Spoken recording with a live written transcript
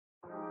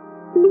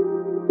My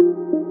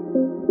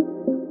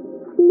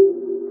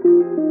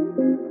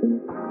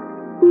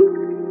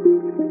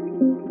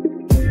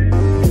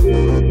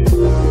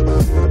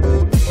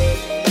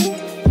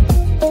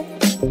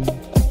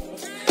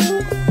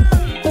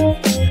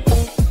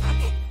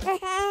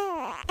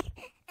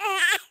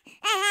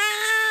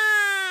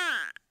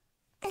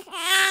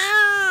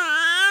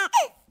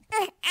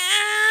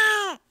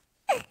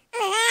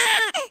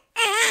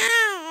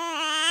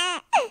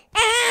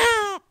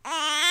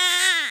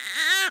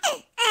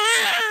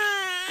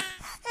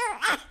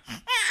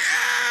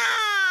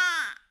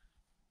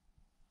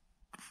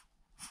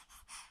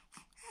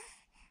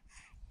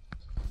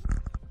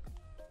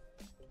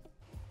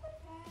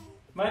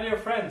dear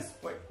friends,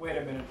 wait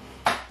a minute.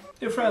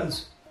 Dear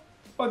friends,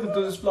 welcome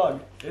to this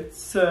vlog.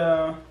 It's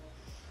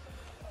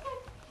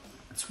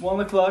 1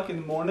 o'clock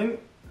in the morning.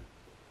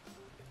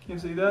 Can you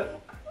see that?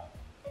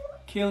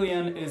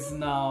 Killian is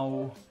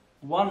now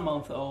 1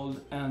 month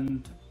old,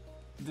 and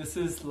this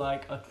is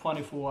like a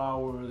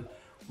 24-hour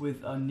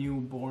with a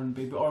newborn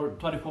baby, or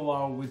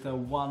 24-hour with a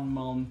 1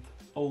 month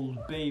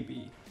old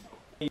baby.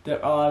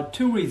 There are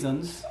two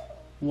reasons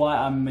why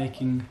I'm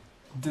making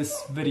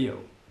this video.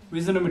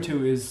 Reason number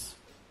two is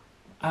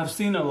I've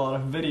seen a lot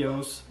of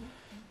videos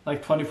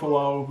like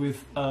 24-hour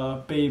with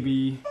a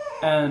baby,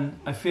 and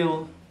I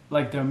feel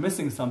like they're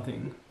missing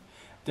something.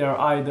 They're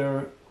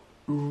either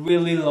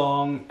really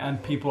long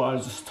and people are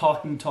just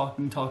talking,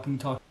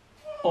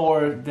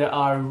 or they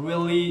are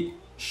really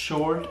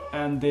short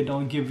and they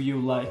don't give you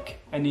like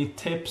any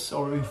tips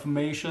or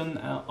information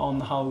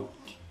on how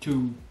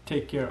to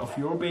take care of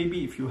your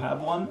baby if you have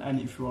one, and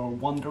if you are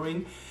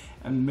wondering,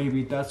 and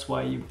maybe that's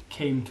why you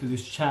came to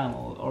this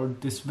channel or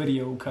this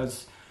video,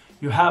 because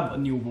you have a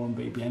newborn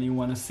baby and you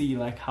want to see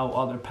like how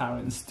other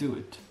parents do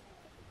it.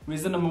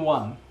 Reason number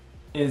one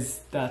is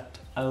that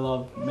I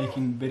love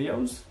making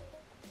videos.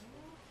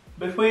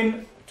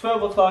 Between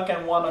 12 o'clock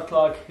and 1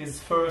 o'clock his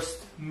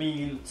first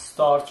meal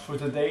starts for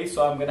today,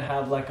 so I'm gonna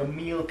have like a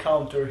meal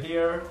counter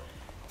here,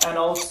 and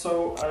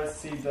also I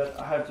see that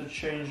I have to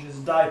change his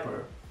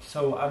diaper,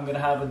 so I'm gonna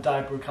have a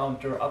diaper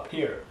counter up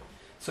here,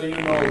 so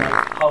you know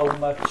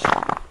like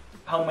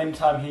how many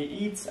times he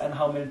eats and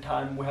how many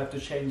times we have to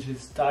change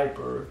his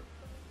diaper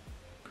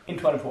in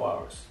 24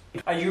 hours.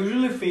 I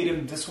usually feed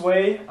him this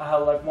way. I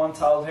have like one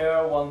towel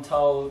here, one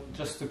towel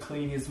just to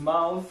clean his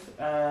mouth,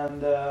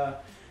 and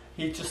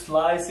he just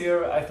lies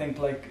here. I think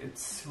like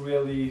it's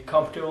really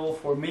comfortable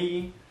for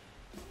me.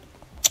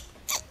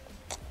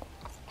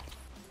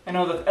 I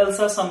know that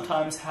Elsa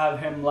sometimes have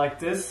him like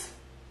this,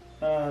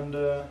 and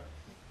it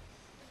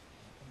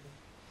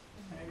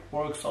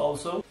works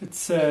also.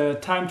 It's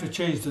time to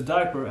change the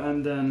diaper,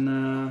 and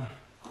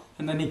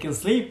then he can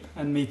sleep,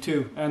 and me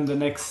too. And the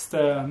next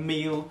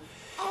meal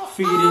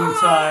feeding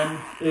time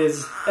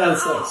is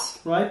Elsa's,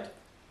 right?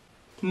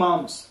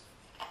 Mom's.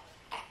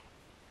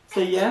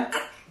 Say yeah.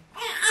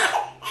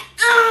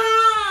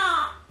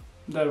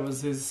 That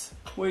was his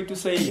way to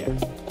say yeah.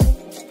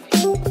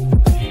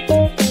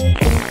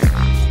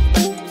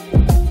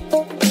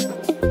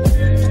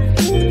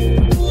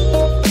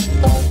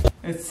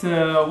 It's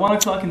 1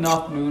 o'clock in the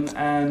afternoon,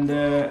 and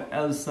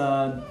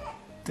Elsa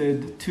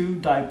did 2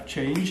 diaper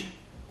change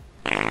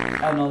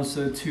and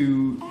also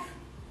 2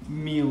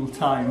 meal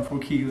time for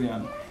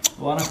Killian.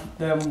 One of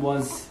them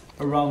was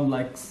around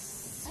like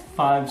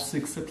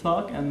 5-6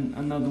 o'clock, and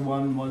another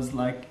one was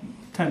like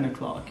 10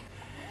 o'clock,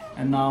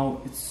 and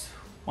now it's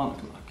 1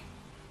 o'clock.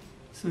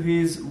 So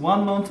he's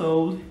 1 month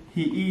old.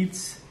 He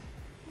eats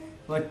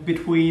like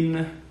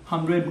between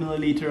 100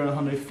 milliliter and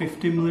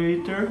 150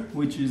 milliliter,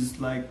 which is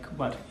like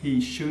what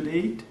he should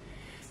eat.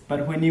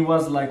 But when he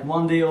was like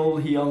 1 day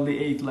old, he only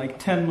ate like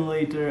 10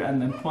 milliliter,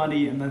 and then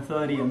 20, and then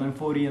 30, and then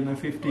 40, and then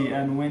 50.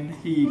 And when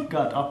he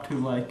got up to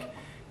like,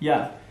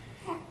 yeah,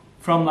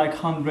 from like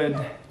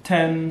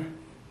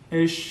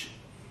 110-ish,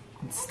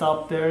 it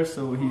stopped there.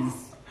 So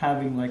he's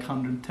having like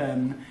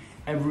 110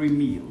 every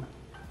meal.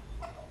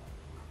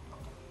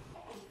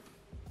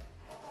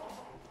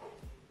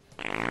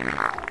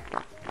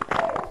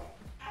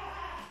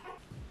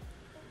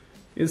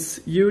 It's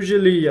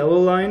usually yellow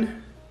line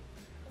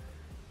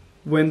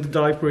when the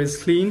diaper is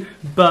clean,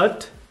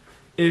 but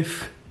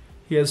if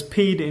he has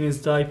peed in his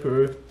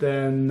diaper,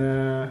 then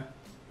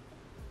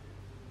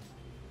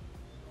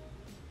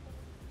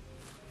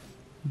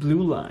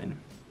blue line.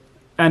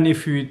 And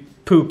if he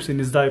poops in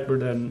his diaper,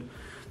 then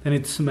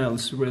it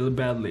smells really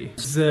badly.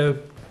 The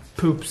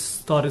poop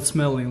started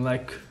smelling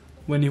like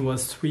when he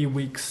was 3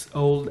 weeks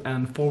old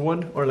and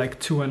forward, or like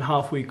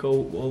 2.5 weeks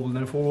old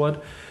and forward.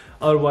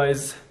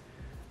 Otherwise,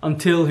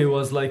 until he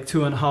was like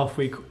 2.5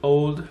 weeks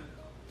old,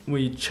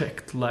 we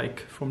checked like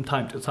from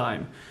time to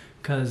time,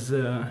 because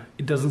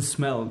it doesn't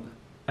smell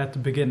at the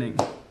beginning.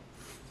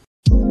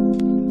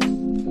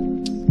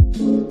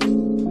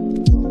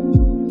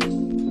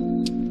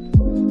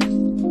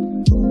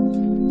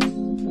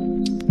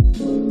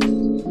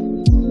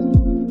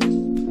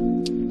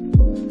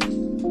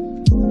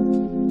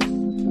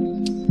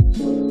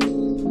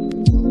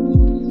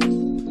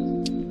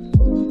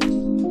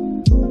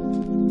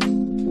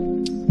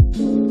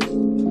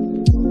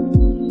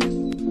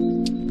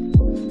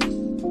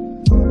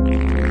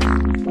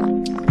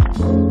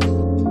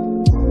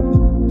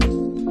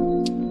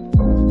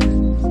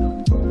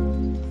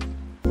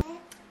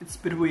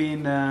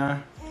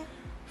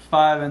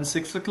 5 and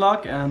 6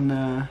 o'clock,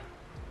 and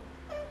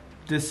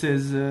this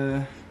is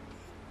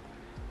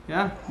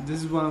yeah,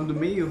 this is one of the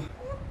meal.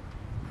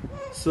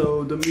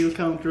 So the meal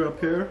counter up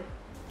here,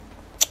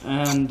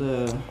 and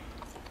to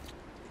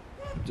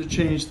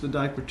change the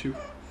diaper too.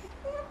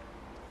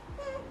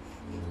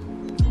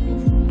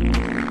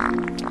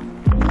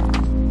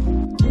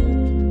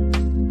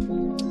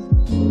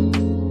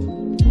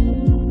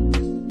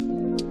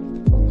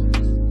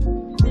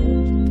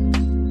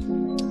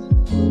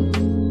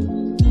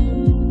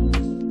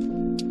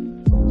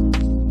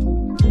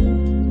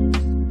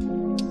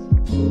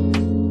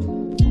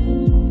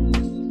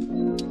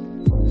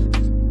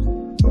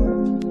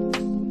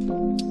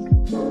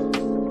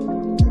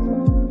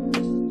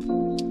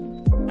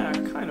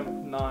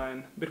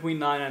 Between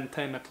 9 and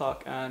 10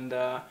 o'clock, and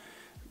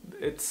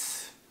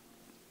it's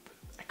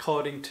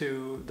according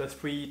to the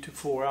 3 to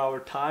 4 hour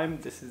time.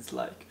 This is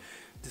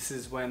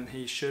when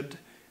he should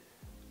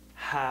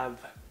have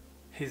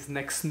his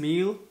next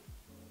meal.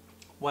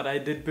 What I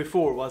did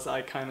before was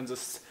I kind of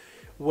just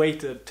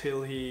waited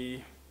till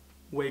he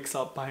wakes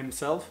up by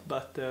himself,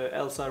 but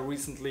Elsa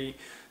recently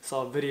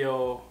saw a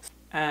video,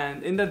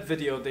 and in that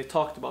video they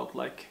talked about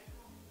like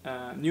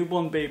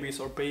newborn babies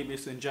or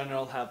babies in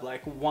general have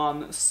like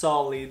one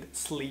solid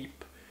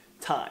sleep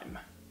time,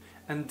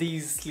 and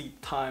these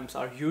sleep times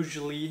are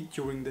usually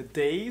during the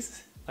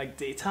days, like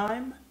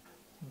daytime.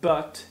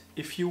 But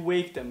if you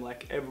wake them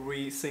like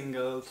every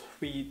single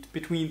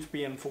between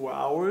 3 and 4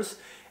 hours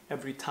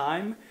every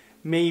time,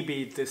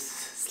 maybe this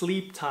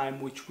sleep time,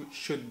 which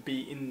should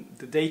be in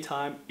the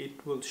daytime,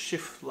 it will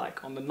shift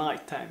like on the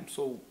night time,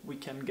 so we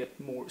can get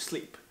more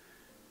sleep.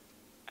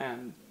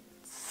 And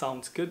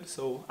sounds good,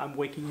 so I'm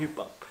waking you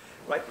up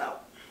right now.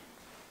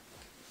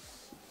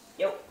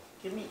 Yo,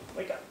 give me,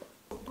 wake up.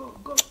 Go,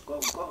 go, go,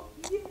 go,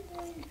 yay!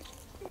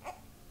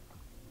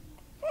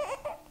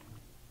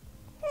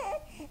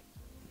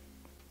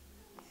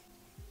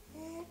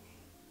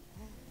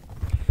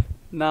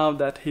 Now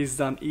that he's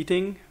done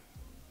eating,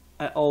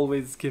 I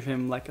always give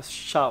him like a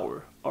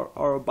shower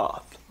or a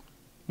bath.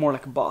 More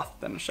like a bath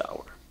than a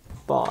shower.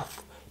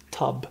 Bath,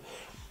 tub,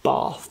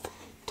 bath,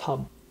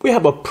 tub. We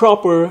have a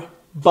proper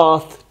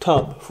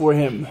bathtub for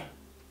him.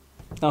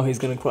 Now he's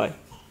gonna cry.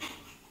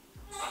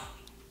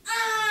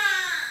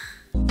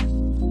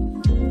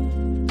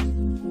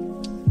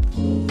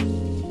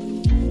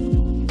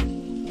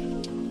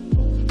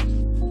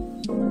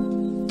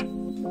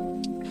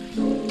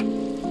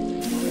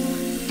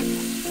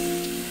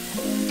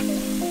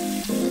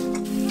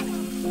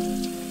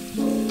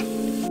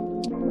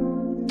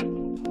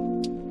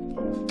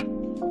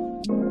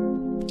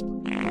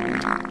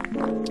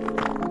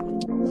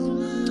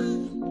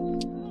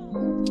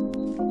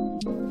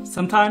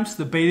 Sometimes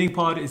the bathing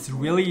part is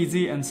really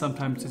easy and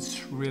sometimes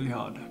it's really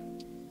hard.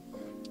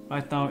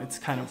 Right now it's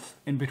kind of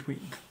in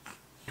between.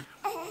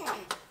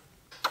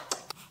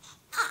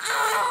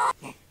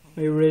 Are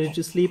you ready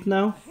to sleep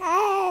now?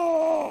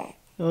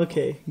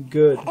 Okay,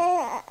 good.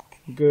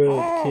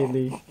 Good,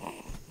 Kaylee.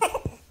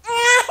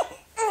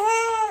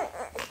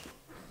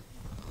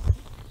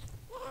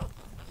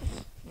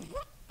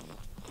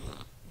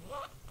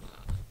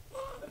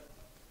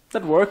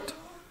 That worked.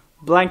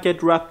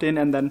 Blanket wrapped in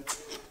and then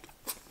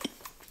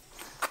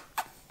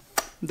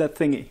that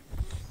thingy.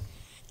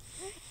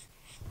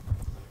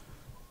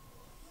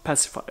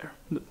 Pacifier,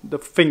 the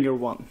finger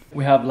one.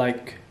 We have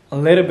like a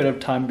little bit of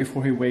time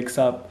before he wakes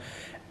up,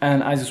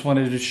 and I just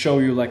wanted to show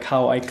you like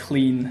how I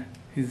clean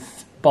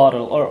his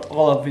bottle or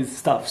all of his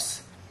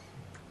stuffs.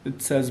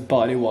 It says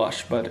body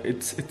wash, but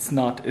it's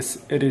not.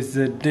 It is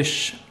a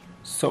dish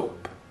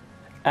soap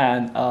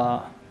and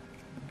a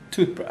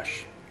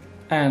toothbrush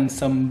and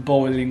some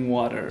boiling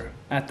water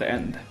at the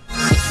end.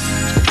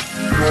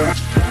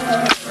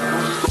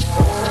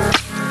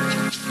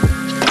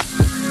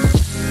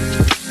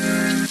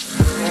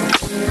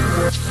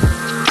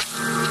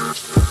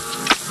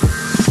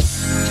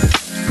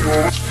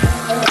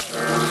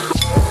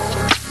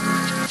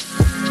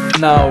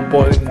 Now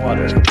boiling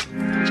water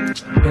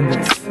in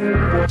this.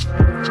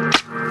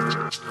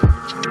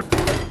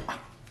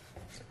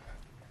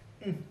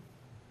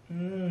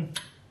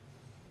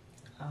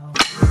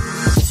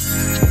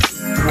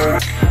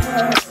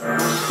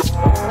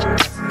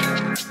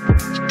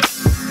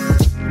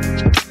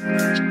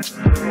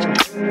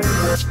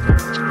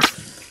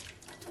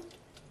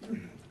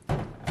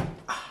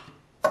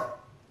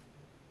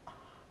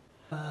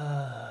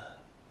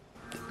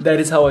 That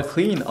is how I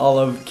clean all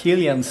of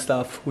Killian's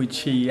stuff,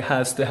 which he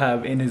has to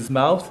have in his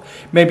mouth.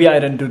 Maybe I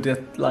don't do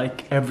that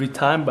like every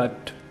time,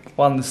 but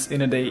once in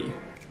a day.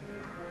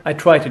 I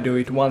try to do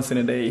it once in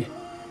a day,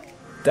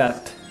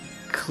 that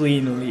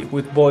cleanly,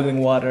 with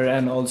boiling water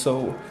and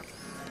also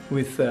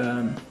with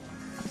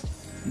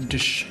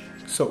dish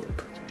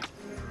soap.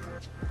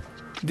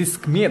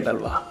 Diskmedel,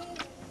 va?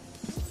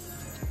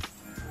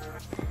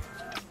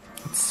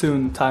 It's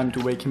soon time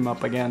to wake him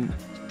up again.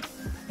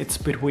 It's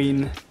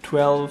between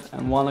 12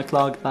 and 1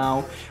 o'clock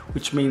now,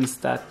 which means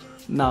that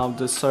now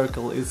the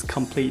circle is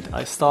complete.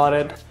 I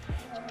started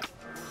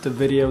the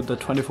video, the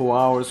 24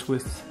 hours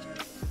with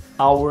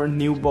our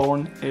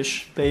newborn-ish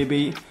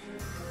baby,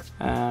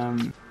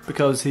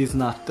 because he's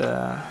not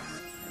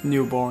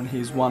newborn,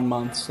 he's 1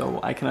 month, so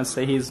I cannot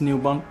say he's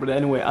newborn. But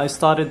anyway, I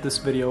started this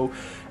video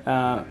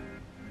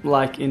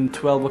like in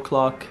 12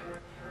 o'clock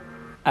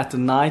at the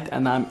night,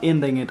 and I'm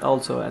ending it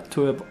also at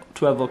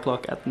 12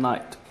 o'clock at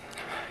night.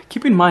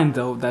 Keep in mind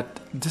though that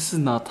this is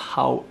not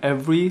how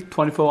every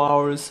 24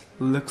 hours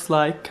looks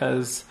like,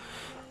 because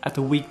at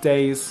the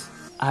weekdays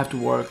I have to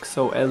work,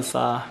 so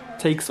Elsa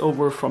takes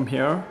over from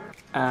here,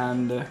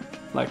 and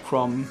like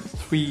from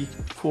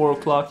 3-4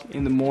 o'clock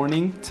in the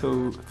morning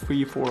to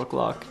 3-4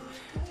 o'clock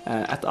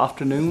at the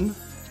afternoon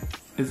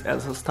is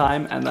Elsa's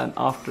time, and then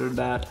after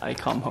that I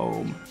come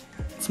home,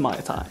 it's my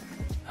time.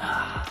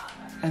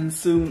 And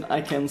soon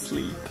I can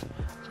sleep.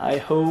 I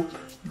hope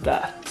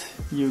that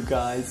you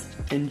guys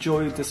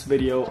enjoyed this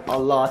video a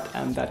lot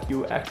and that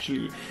you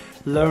actually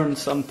learned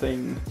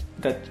something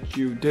that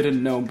you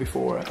didn't know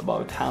before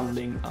about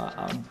handling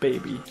a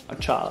baby, a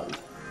child.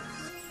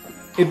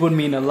 It would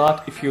mean a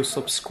lot if you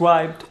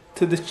subscribed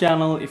to this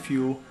channel, if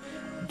you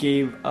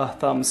gave a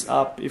thumbs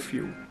up, if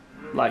you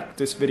liked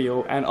this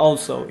video, and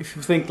also if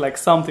you think like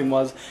something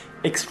was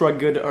extra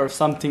good or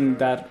something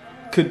that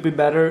could be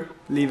better,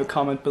 leave a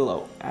comment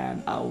below,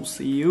 and I'll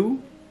see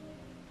you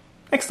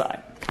next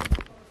time.